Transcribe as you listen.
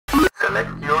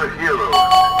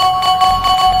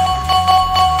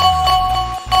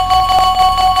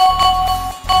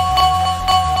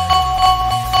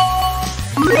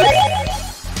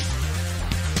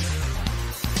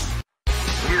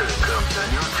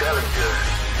challenger.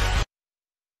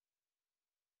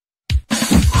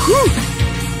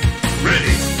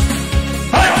 Ready.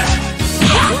 Fight!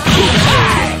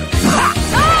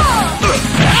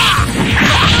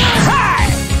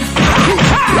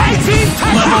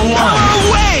 Level 1.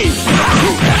 Away!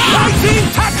 Rising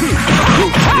Taku!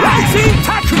 Rising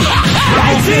Taku!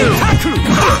 Rising Taku!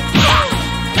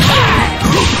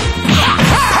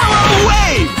 Power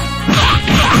wave!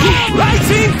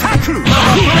 Rising Taku!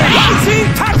 Rising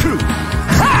Taku!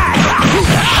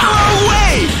 Power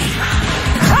wave!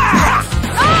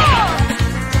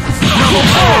 Level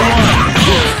 4.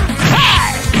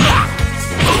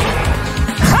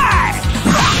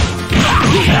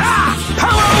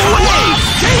 Power wave!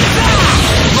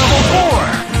 Level 4.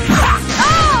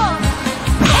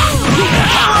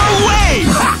 Power wave!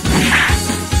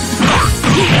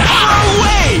 Power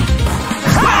wave!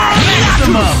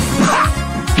 Maximum.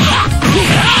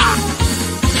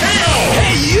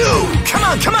 Hey you! Come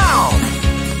on, come on!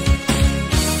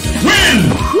 Win!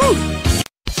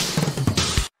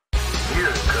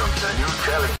 Here comes a new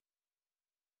challenge.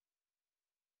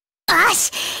 よ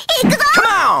し、行くぞ。 Come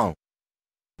on!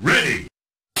 Ready.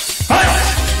 Fight!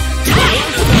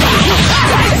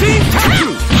 Rising Taku!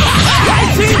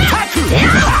 Rising Taku!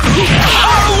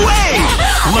 Power wave!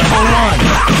 Level 1.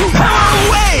 Power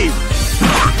wave!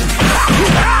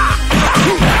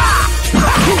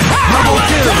 Level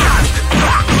 2.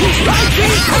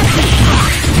 Rising Taku!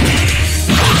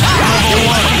 Level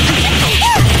 1.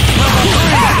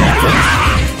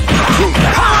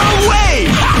 Power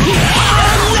wave!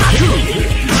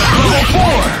 Level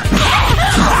 4.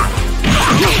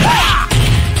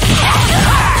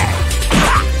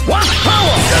 One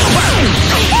power! Level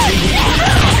 3.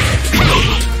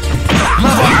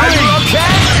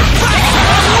 Okay?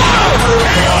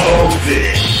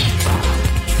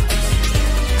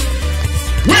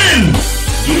 Win!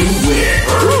 You win.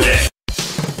 Perfect.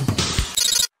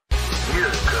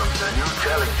 Here comes a new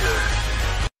challenger.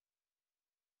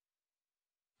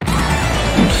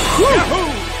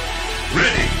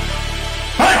 Ready.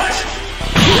 Fight!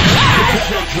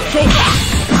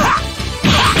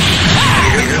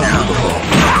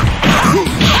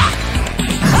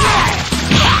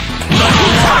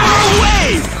 Power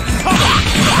wave!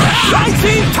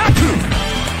 Rising Taku!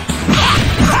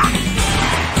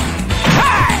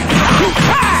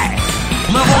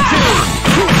 Level 2.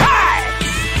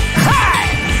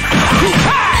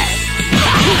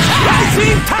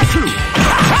 Rising Taku!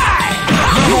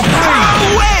 Level 3. Power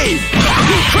wave!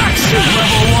 Traction!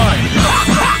 Level 1.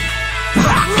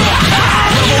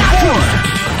 Level 4.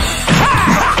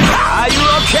 Are you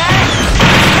okay?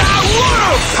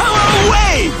 Power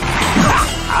wave!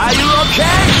 Are you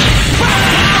okay?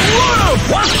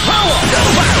 One power!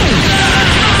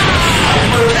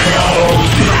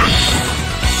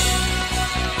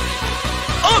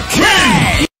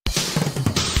 Okay!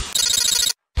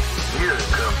 Here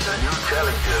comes a new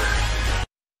challenger.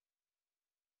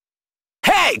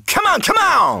 Hey, come on, come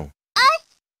on!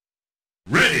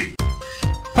 Ready.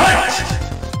 Fight!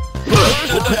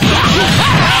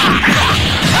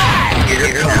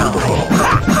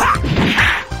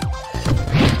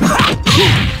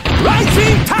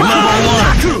 Rising Taku!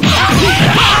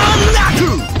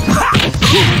 Naku!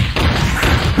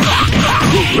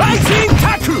 Rising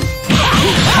Taku!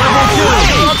 Level 2.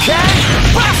 Okay?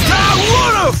 Faster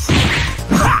Wolf!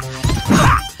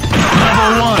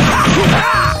 Level 1. Level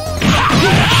 2.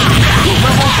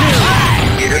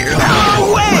 Power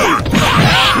wave!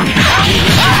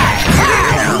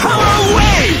 Power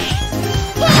wave!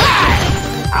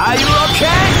 Are you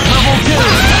okay? Level 2.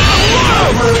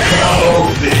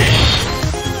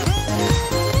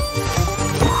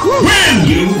 Win!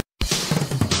 You.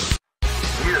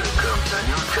 Here comes a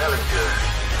new challenger.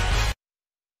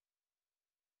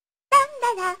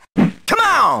 Come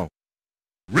on!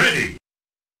 Ready.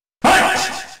 Fight!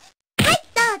 はい、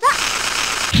どうぞ。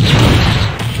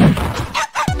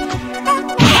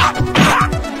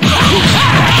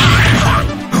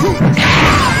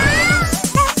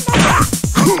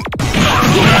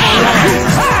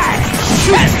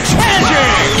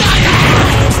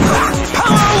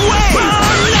 Power wave!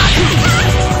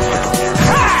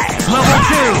 Level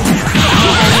 2.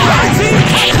 Rising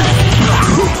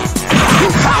Taku!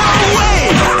 Power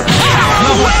wave!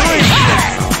 Level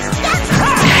 3.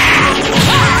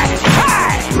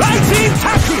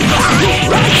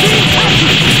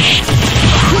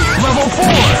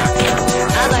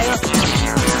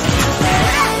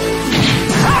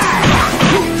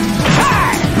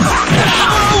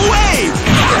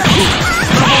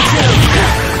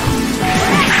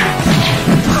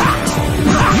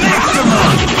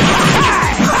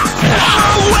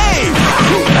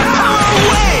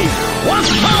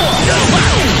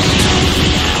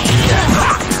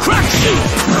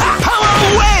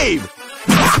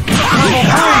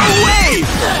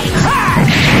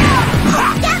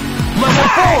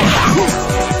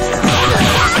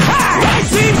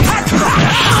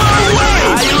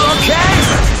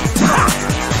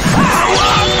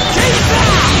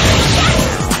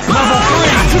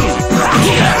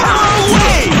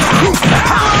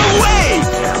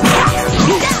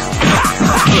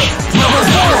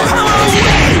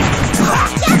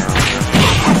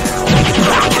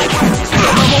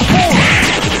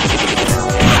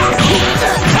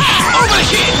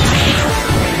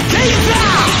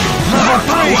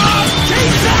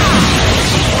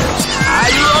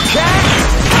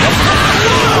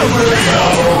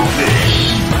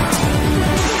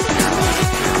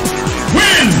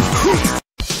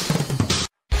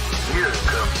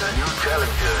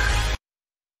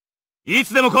 い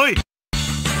つでも来い。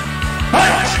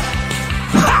Power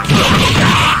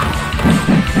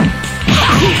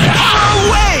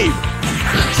Wave!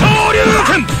 昇竜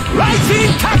拳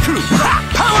Rising Tackle!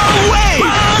 Power Wave!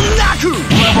 ナク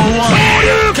Level 1! 昇竜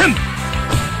拳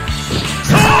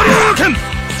昇竜拳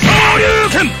昇竜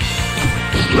拳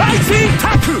Rising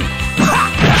Tackle!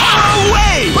 Power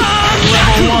Wave!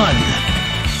 Level 1!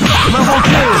 Level 2!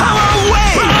 Power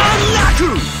Wave! ナク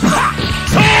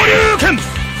昇竜拳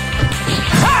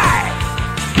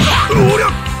うりゃ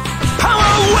Power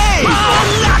Wave!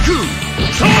 ナク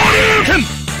昇竜拳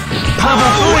Power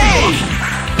Wave!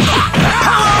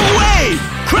 Power Wave!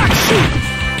 Crack Shoot!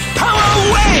 Power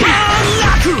Wave!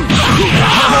 Naku!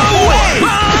 Power Wave!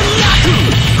 Naku!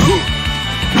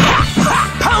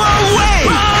 Power Wave!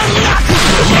 Naku!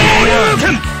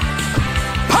 Shoryuken!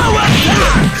 Power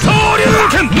Attack!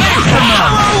 Shoryuken!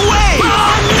 Power Wave!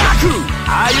 Naku!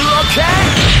 Are you okay?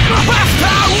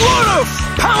 Blaster Wolf!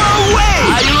 Power Wave!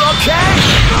 Are you okay?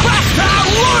 Blaster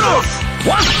Wolf!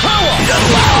 One power!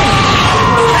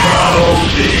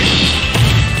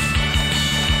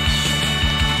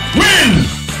 Win!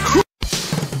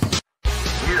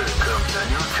 Here comes a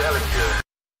new challenger.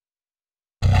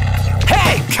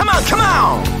 Hey, come on, come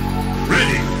on!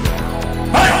 Ready!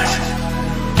 Fight!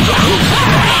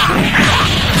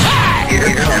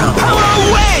 Power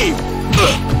Wave!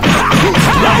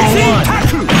 Rising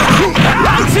Tackle!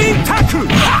 Rising Tackle!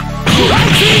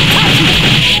 Rising Tackle!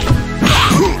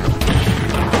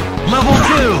 Level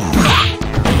 2!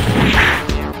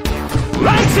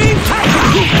 Rising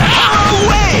Tackle! Power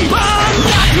Wave!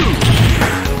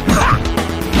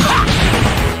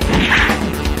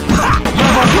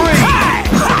 Level 3!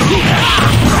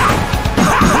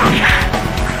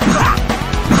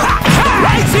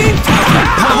 Rising Tackle!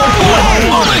 Level 4!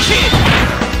 Overhit!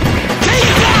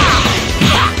 Taser!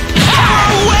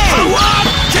 Power Wave!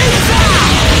 Taser!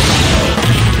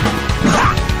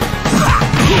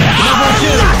 Level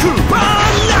 2!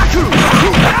 Naku!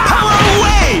 Power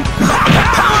Wave!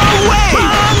 Power Wave!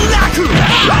 Naku!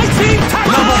 Rising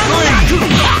Tackle! Level 3!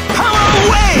 Power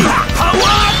Wave!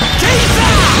 Power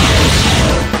Taser!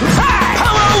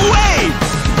 Power Wave!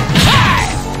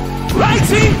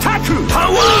 Rising Tackle!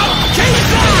 Power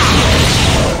Taser!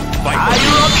 Are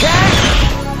you okay?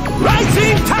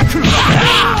 Rising Tackle!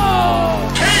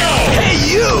 Hey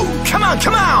you! Come on,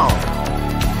 come on!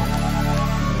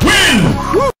 Win!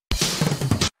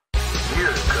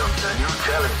 Here comes a new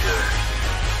challenger.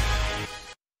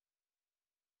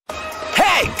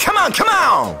 Hey, come on, come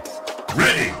on!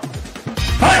 Ready!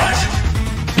 Fight!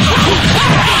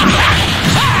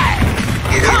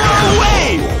 Power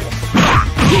Wave!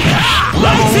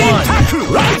 Rising Tackle!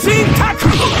 Rising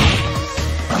Tackle!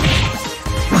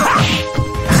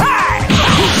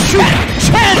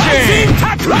 Rising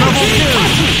Tackle! Rising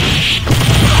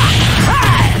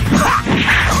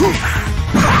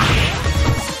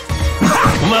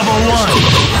Level 1!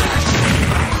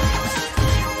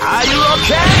 Are you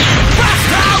okay?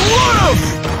 Blaster Wolf!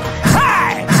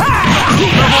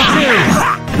 Level 2!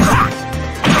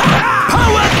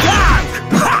 Power Attack!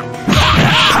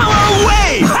 Power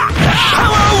Wave!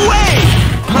 Power Wave!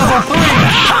 Level 3!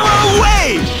 Power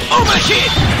Wave!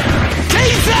 Overhit!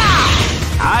 Taser!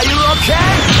 Are you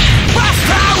okay?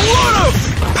 Blaster Wolf!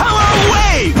 Power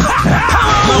Wave!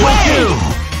 Power Wave!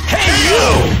 Hey you!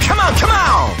 Come on, come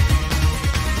on!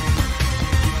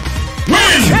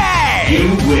 Win! Okay! You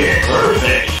win!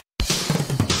 Perfect!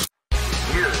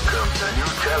 Here comes a new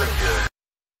challenger.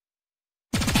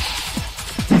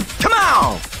 Come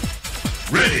on!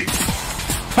 Ready!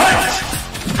 Fight!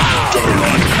 Double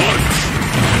punch!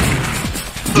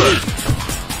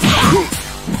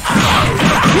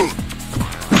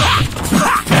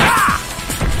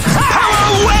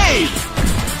 Power Wave!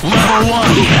 Level 1!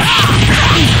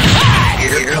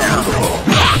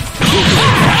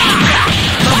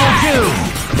 Level 2!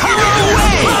 Power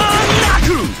Wave!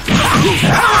 Naku!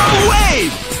 Power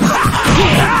Wave!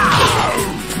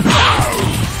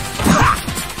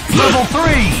 Level 3!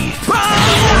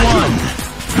 Level 1!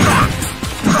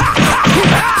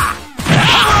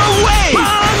 Power Wave!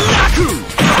 Naku!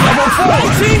 Level 4!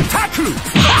 Rising Tackle!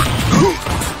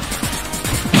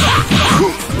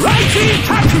 Rising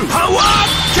Tackle! Power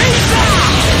Taser!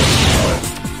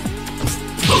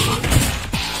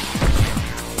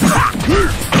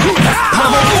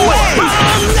 Power Wave!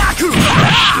 Naku!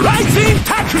 Rising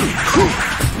Tackle!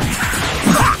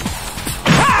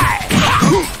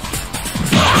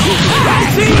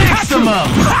 Rising Maximum!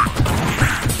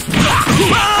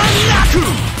 Naku!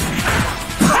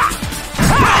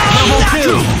 Level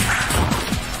 2!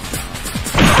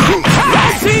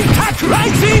 Rising Tackle!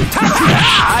 Rising Tackle!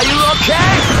 Are you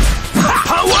okay?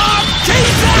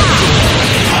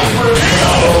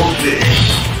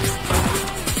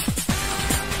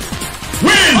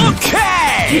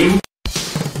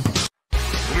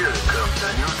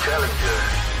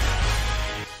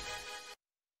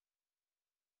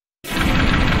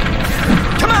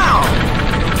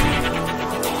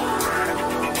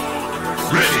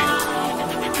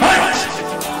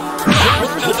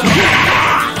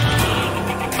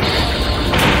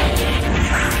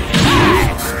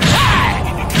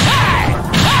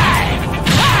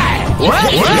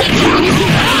 What?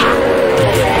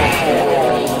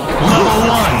 Level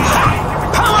 1.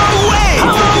 Power wave!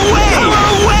 Power wave!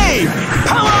 Power wave!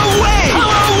 Power wave!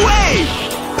 Power wave!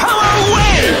 Power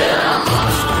wave!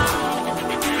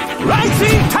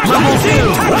 Rising tackle!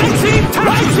 Rising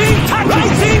tackle!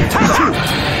 Rising tackle!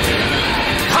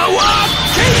 Power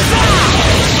chaser!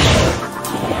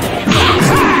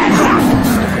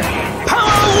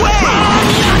 Power wave!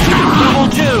 Level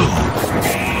 2.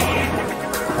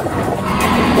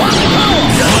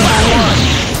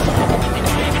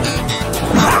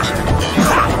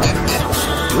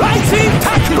 Rising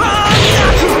tackle!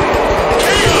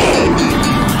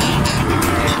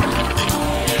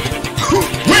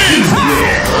 Win!